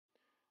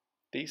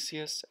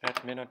Theseus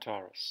et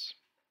Minotaurus.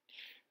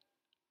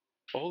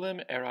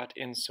 Olim erat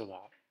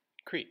insula,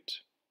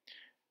 Crete,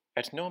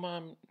 et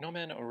nomen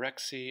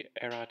rexi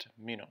erat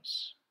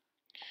Minos.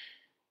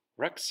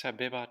 Rex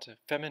habebat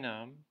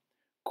feminam,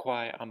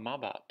 quae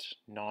amabat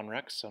non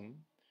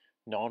rexum,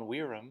 non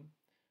virum,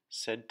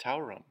 sed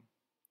taurum.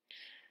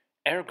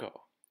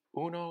 Ergo,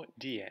 uno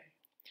die,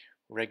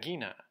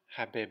 regina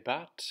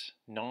habebat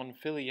non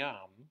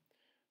filiam,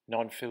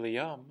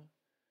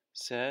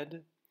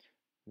 sed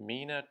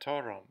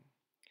Minotaurum,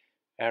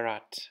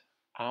 erat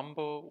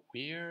ambo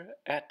vir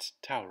et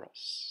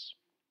taurus.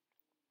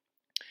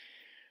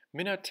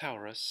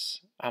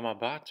 Minotaurus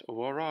amabat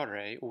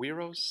vorare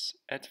viros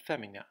et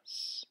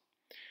feminas,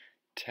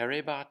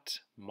 terebat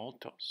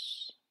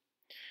multos.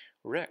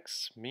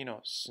 Rex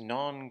Minos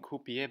non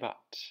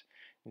cupiebat,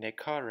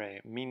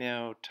 necare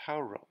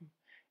Minotaurum,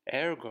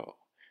 ergo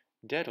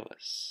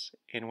dedalus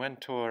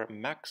inventor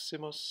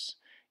maximus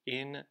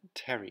in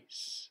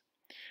terris.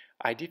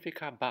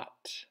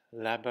 Aedificabat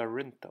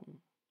labyrinthum.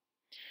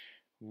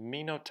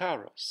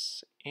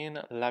 Minotaurus in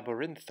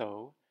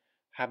labyrintho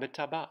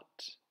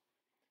habitabat,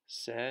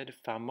 sed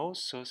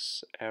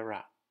famosus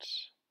erat.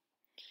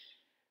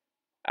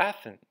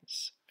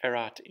 Athens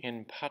erat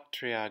in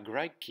patria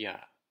Graecia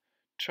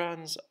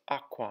trans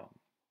aquam.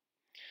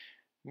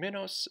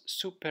 Minos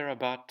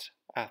superabat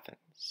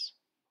Athens,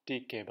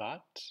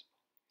 dicebat.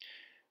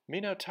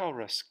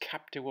 Minotaurus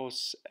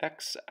captivos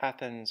ex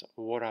Athens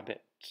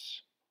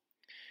vorabit.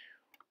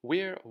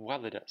 Vir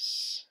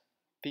validus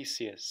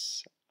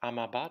Theseus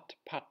amabat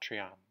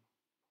patriam.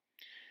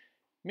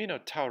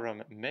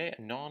 Minotaurum me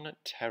non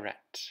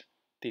terret,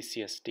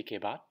 Theseus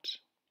dicebat.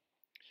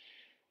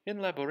 In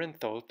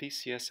labyrintho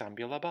Theseus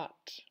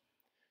ambulabat,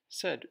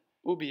 sed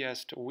ubi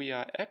est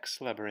via ex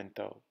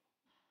labyrintho?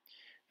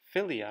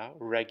 Filia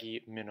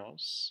regi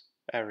Minos,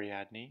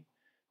 Ariadne,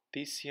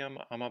 Theseum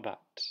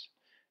amabat,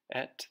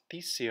 et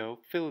Theseo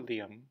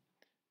filum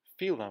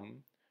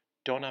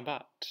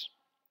donabat.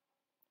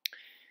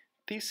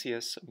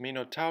 Theseus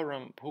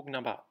Minotaurum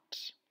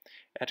pugnabat,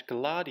 et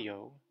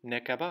gladio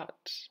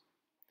necabat.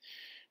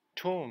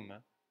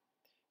 Tum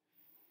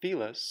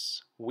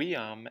Philus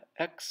viam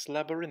ex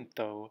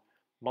labyrintho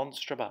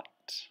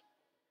monstrabat.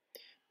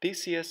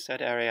 Theseus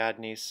et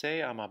Ariadne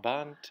se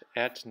amabant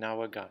et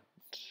navigant.